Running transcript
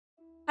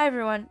Hi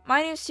everyone,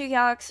 my name is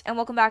TanookiAlex and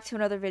welcome back to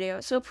another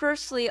video. So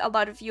firstly, a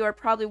lot of you are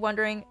probably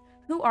wondering,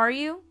 who are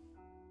you?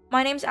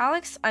 My name's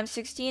Alex, I'm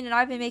 16 and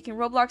I've been making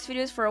Roblox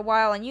videos for a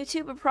while on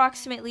YouTube,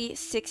 approximately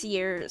 6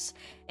 years.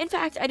 In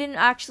fact, I didn't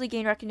actually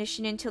gain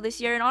recognition until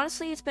this year, and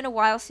honestly it's been a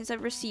while since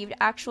I've received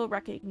actual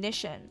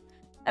recognition.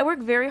 I work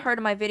very hard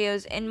on my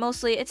videos and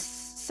mostly it's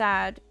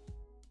sad,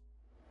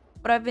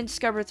 but I've been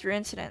discovered through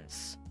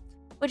incidents.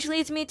 Which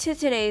leads me to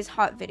today's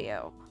hot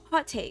video.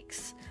 Hot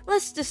takes.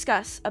 Let's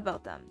discuss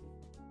about them.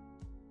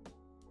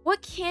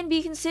 What can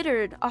be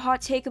considered a hot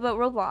take about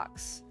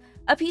Roblox?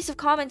 A piece of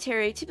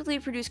commentary typically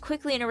produced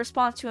quickly in a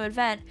response to an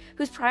event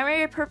whose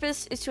primary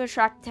purpose is to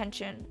attract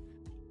attention.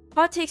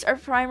 Hot takes are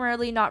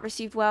primarily not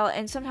received well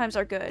and sometimes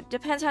are good,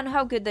 depends on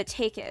how good the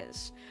take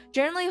is.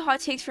 Generally, hot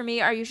takes for me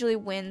are usually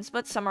wins,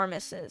 but some are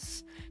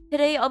misses.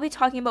 Today, I'll be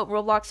talking about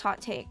Roblox hot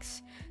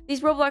takes.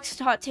 These Roblox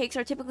hot takes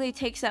are typically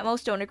takes that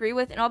most don't agree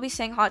with, and I'll be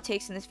saying hot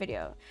takes in this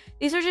video.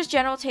 These are just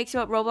general takes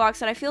about Roblox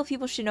that I feel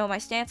people should know my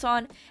stance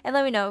on, and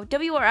let me know,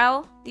 W or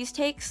L, these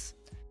takes?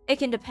 It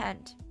can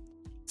depend.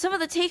 Some of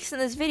the takes in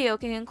this video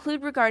can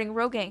include regarding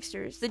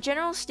Rogangsters, the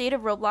general state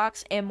of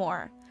Roblox, and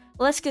more.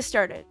 Let's get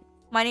started.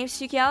 My name is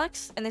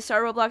TanookiAlex, and this is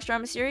our Roblox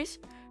drama series,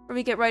 where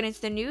we get right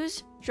into the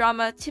news,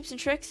 drama, tips and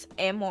tricks,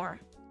 and more.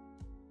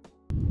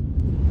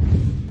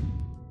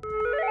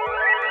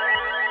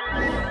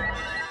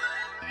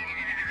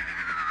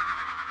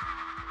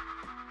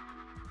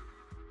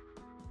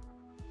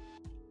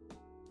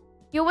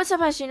 Yo, what's up,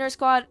 Hashtag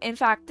Squad? In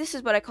fact, this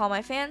is what I call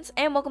my fans,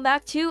 and welcome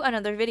back to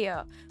another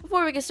video.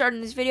 Before we get started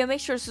in this video,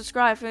 make sure to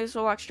subscribe for this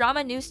Roblox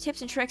drama, news,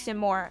 tips, and tricks, and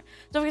more.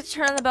 Don't forget to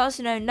turn on the bell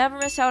so you never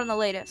miss out on the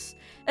latest.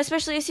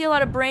 Especially, I see a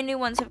lot of brand new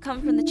ones have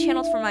come from the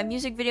channels for my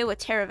music video with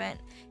Terravent.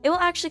 It will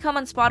actually come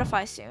on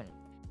Spotify soon.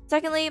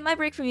 Secondly, my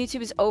break from YouTube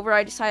is over,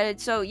 I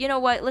decided, so you know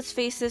what, let's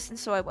face this, and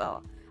so I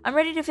will. I'm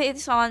ready to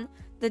face on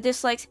the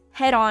dislikes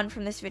head on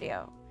from this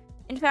video.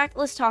 In fact,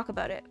 let's talk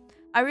about it.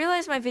 I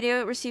realized my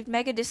video received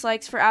mega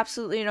dislikes for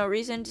absolutely no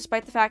reason,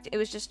 despite the fact it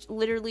was just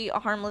literally a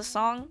harmless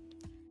song.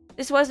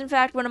 This was in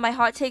fact one of my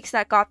hot takes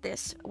that got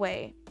this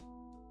way.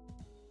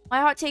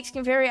 My hot takes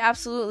can vary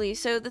absolutely,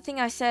 so the thing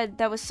I said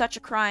that was such a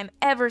crime,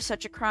 ever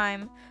such a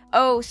crime,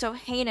 oh so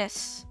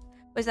heinous,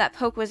 was that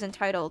Poke was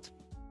entitled.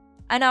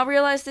 I now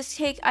realize this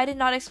take I did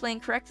not explain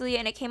correctly,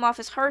 and it came off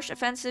as harsh,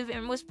 offensive,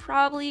 and was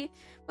probably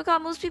what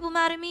got most people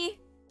mad at me.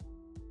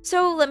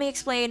 So let me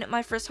explain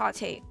my first hot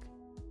take.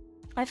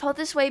 I felt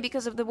this way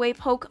because of the way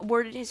Poke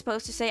worded his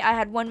post to say I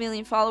had 1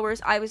 million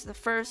followers, I was the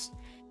first,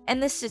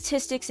 and the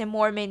statistics and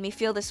more made me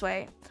feel this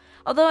way.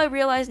 Although I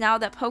realize now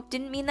that Poke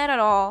didn't mean that at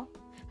all.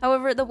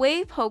 However, the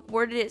way Poke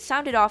worded it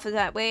sounded off of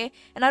that way,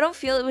 and I don't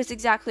feel it was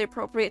exactly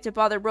appropriate to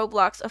bother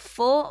Roblox, a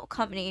full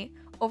company,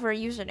 over a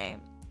username.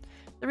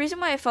 The reason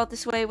why I felt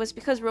this way was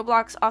because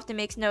Roblox often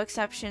makes no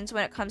exceptions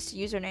when it comes to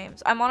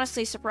usernames. I'm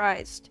honestly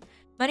surprised.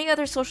 Many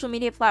other social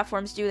media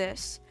platforms do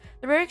this.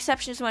 The rare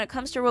exceptions when it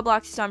comes to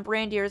Roblox is on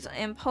brand deals,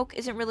 and Poke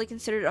isn't really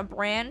considered a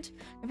brand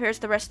compared to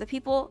the rest of the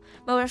people,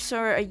 more so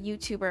a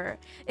YouTuber.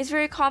 It's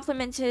very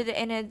complimented,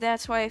 and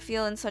that's why I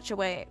feel in such a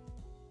way.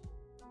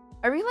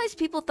 I realized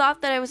people thought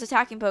that I was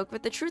attacking Poke,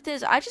 but the truth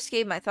is I just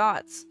gave my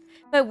thoughts.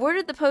 If I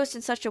worded the post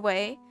in such a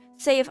way,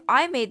 say if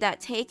I made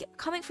that take,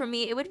 coming from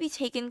me, it would be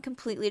taken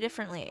completely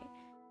differently.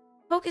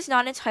 Poke is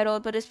not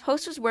entitled, but his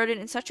post was worded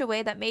in such a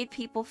way that made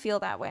people feel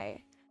that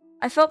way.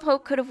 I felt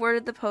Poke could have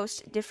worded the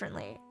post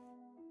differently.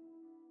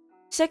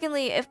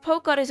 Secondly, if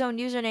Poke got his own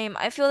username,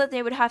 I feel that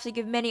they would have to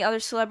give many other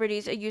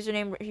celebrities a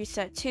username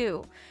reset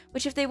too,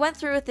 which if they went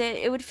through with it,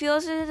 it would feel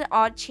as an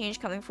odd change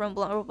coming from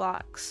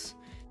Roblox.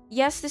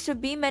 Yes, this would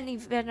be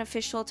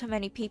beneficial to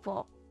many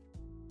people,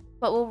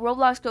 but will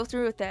Roblox go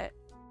through with it?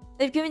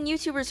 They've given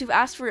YouTubers who've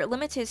asked for it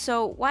limited,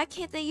 so why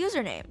can't they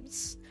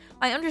usernames?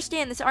 I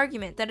understand this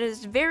argument that it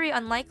is very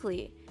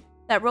unlikely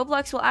that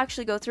Roblox will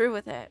actually go through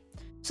with it.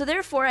 So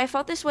therefore, I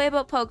felt this way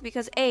about Poke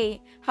because A,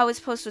 how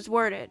his post was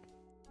worded.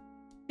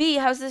 B,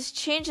 how this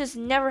change has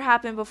never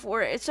happened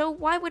before, so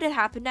why would it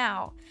happen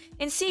now?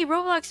 And C,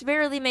 Roblox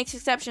rarely makes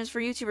exceptions for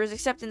YouTubers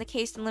except in the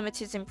case in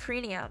limiteds and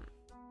premium.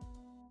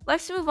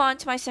 Let's move on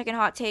to my second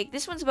hot take.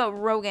 This one's about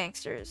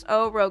Rogangsters.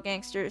 Oh,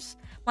 Rogangsters.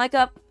 Mic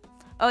up.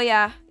 Oh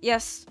yeah,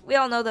 yes, we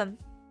all know them.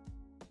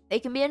 They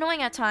can be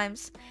annoying at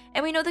times,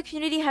 and we know the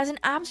community has an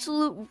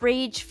absolute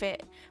rage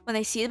fit when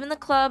they see them in the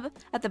club,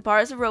 at the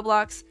bars of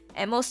Roblox,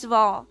 and most of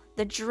all,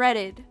 the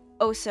dreaded,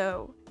 oh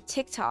so,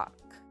 TikTok.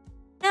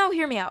 Now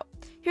hear me out.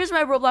 Here's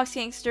why Roblox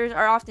gangsters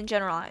are often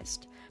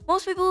generalized.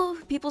 Most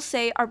people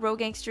say are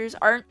Rogangsters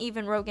aren't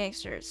even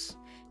Rogangsters.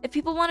 If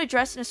people want to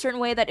dress in a certain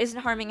way that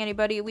isn't harming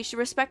anybody, we should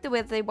respect the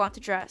way that they want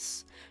to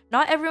dress.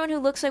 Not everyone who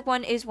looks like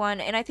one is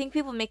one, and I think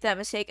people make that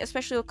mistake,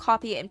 especially with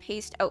copy and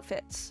paste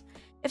outfits.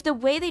 If the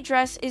way they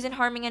dress isn't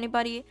harming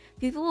anybody,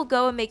 people will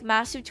go and make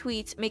massive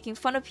tweets making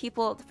fun of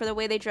people for the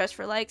way they dress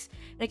for likes,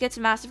 and it gets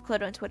a massive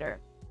clout on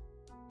Twitter.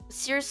 But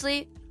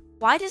seriously,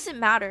 why does it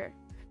matter?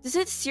 Does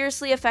it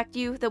seriously affect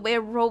you the way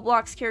a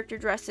Roblox character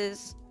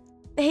dresses?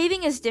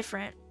 Behaving is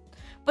different.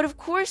 But of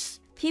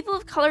course, people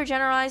of color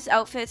generalized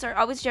outfits are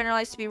always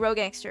generalized to be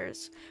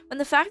Rogangsters, when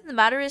the fact of the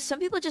matter is some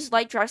people just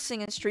like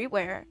dressing in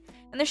streetwear,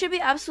 and there should be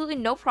absolutely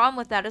no problem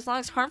with that as long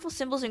as harmful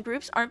symbols and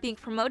groups aren't being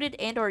promoted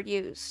and or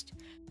used.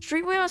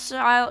 Streetwear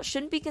style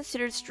shouldn't be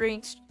considered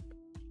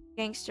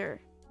gangster,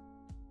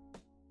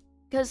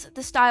 because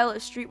the style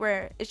of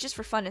streetwear is just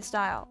for fun and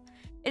style.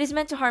 It is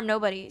meant to harm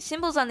nobody.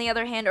 Symbols, on the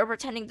other hand, or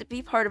pretending to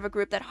be part of a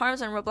group that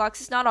harms on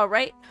Roblox is not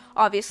alright,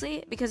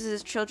 obviously, because it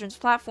is a children's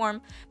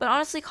platform, but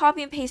honestly,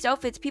 copy and paste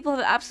outfits people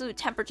have absolute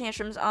temper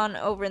tantrums on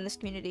over in this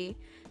community.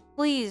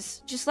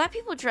 Please, just let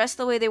people dress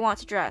the way they want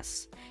to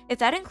dress. If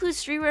that includes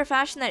streetwear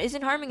fashion that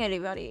isn't harming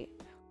anybody.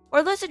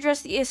 Or let's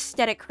address the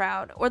aesthetic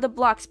crowd, or the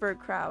Bloxburg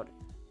crowd.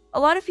 A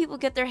lot of people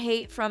get their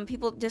hate from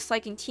people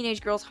disliking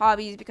teenage girls'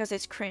 hobbies because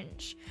it's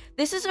cringe.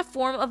 This is a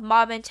form of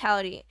mob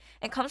mentality,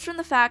 and comes from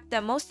the fact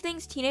that most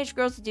things teenage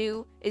girls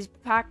do is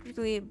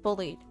practically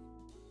bullied.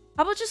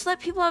 How about just let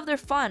people have their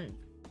fun?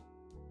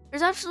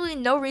 There's absolutely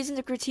no reason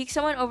to critique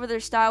someone over their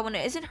style when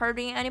it isn't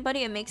hurting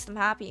anybody and makes them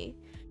happy.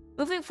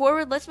 Moving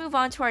forward, let's move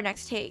on to our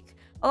next take.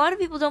 A lot of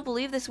people don't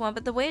believe this one,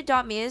 but the way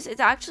Adopt Me is,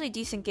 it's actually a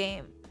decent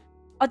game.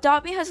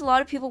 Adopt Me has a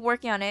lot of people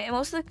working on it, and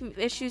most of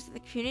the issues that the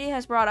community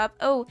has brought up,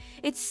 oh,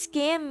 it's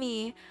scam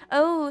me,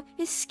 oh,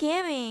 it's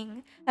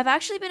scamming, have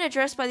actually been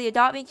addressed by the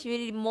Adopt Me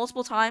community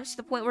multiple times to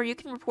the point where you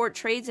can report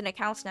trades and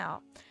accounts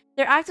now.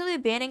 They're actively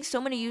banning so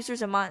many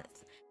users a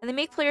month, and they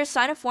make players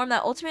sign a form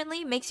that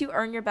ultimately makes you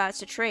earn your badge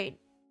to trade.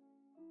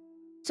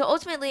 So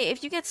ultimately,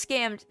 if you get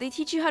scammed, they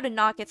teach you how to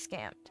not get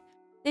scammed.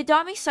 The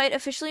Adopt Me site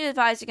officially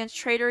advised against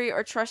tradery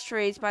or trust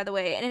trades, by the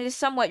way, and it is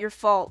somewhat your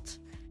fault.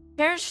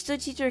 Parents should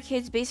teach their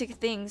kids basic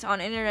things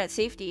on internet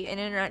safety and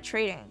internet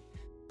trading.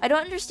 I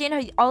don't understand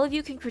how all of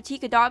you can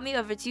critique Adopt Me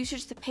of its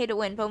usage to pay to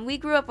win, but when we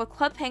grew up with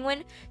Club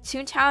Penguin,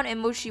 Toontown, and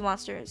Moshi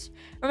Monsters.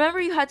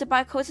 Remember you had to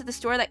buy codes at the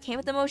store that came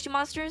with the Moshi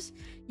Monsters?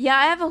 Yeah,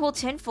 I have a whole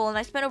tin full, and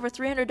I spent over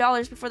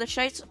 $300 before the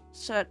site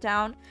shut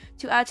down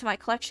to add to my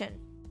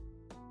collection.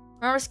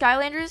 Remember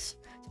Skylanders?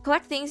 To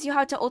collect things, you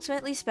had to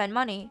ultimately spend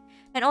money.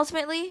 And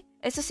ultimately,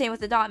 it's the same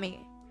with Adopt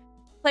Me.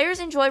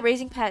 Players enjoy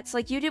raising pets,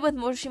 like you did with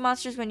Moshi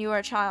Monsters when you were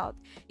a child.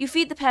 You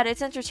feed the pet,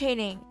 it's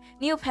entertaining.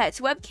 Neopets,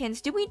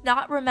 Webkins, do we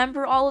not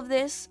remember all of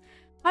this?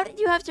 How did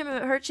you have to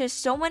purchase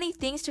so many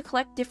things to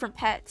collect different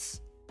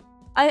pets?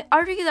 I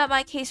argue that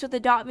my case with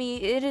Adopt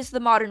Me, it is the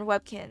modern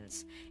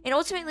Webkins. And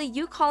ultimately,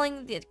 you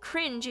calling it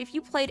cringe if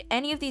you played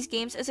any of these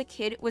games as a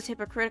kid was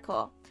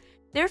hypocritical.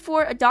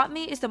 Therefore, Adopt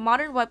Me is the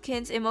modern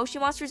Webkins and Moshi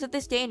Monsters of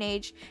this day and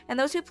age, and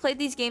those who played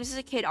these games as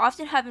a kid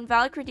often have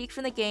invalid critique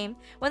from the game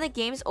when the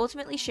games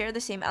ultimately share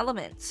the same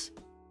elements.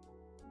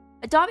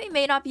 Adopt Me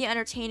may not be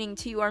entertaining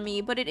to you or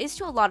me, but it is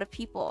to a lot of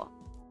people.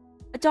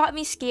 Adopt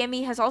Me Scam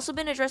Me has also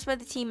been addressed by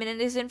the team, and it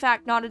is in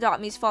fact not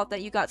Adopt Me's fault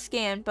that you got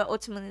scammed, but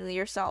ultimately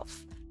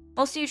yourself.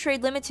 Most of you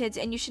trade limiteds,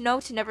 and you should know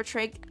to never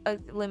trade a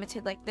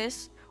limited like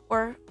this,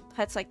 or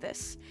pets like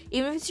this,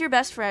 even if it's your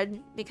best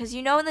friend, because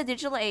you know in the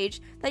digital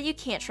age that you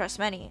can't trust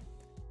many.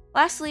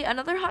 Lastly,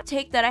 another hot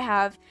take that I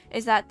have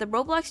is that the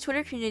Roblox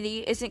Twitter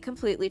community isn't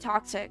completely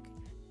toxic.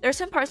 There are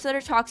some parts that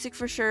are toxic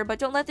for sure, but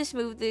don't let this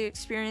move the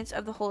experience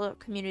of the whole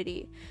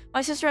community.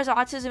 My sister has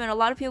autism, and a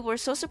lot of people were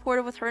so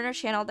supportive with her and her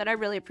channel that I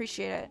really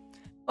appreciate it.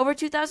 Over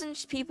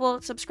 2,000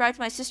 people subscribed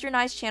to my sister and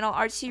I's channel,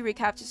 RTC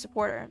Recap, to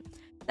support her.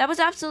 That was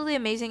absolutely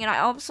amazing, and I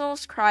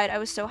almost cried. I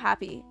was so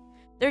happy.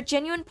 There are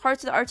genuine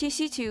parts of the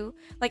RTC too,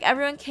 like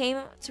everyone came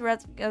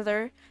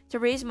together to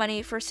raise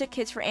money for sick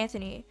kids for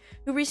Anthony,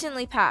 who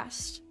recently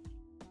passed.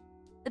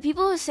 The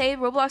people who say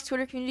Roblox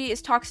Twitter community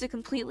is toxic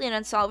completely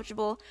and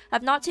unsalvageable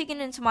have not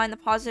taken into mind the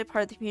positive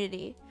part of the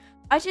community.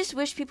 I just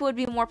wish people would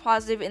be more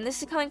positive, and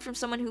this is coming from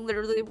someone who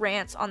literally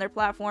rants on their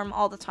platform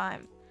all the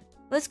time.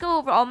 Let's go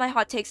over all my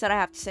hot takes that I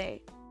have to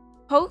say.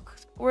 Poke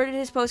worded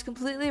his post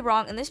completely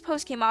wrong, and this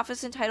post came off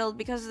as entitled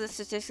because of the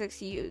statistics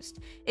he used.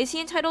 Is he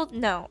entitled?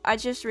 No, I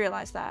just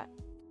realized that.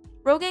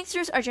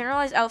 Rogangsters are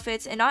generalized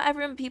outfits, and not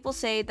everyone people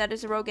say that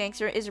is a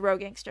Rogangster is a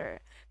Rogangster.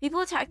 People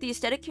attack the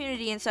aesthetic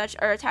community and such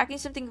are attacking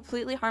something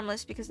completely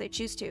harmless because they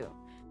choose to.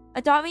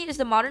 Adopt Me is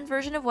the modern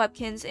version of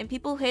Webkins, and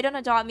people who hate on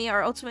Adopt Me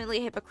are ultimately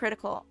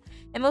hypocritical,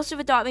 and most of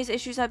Adopt Me's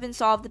issues have been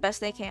solved the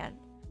best they can.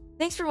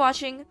 Thanks for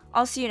watching,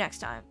 I'll see you next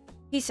time.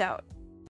 Peace out.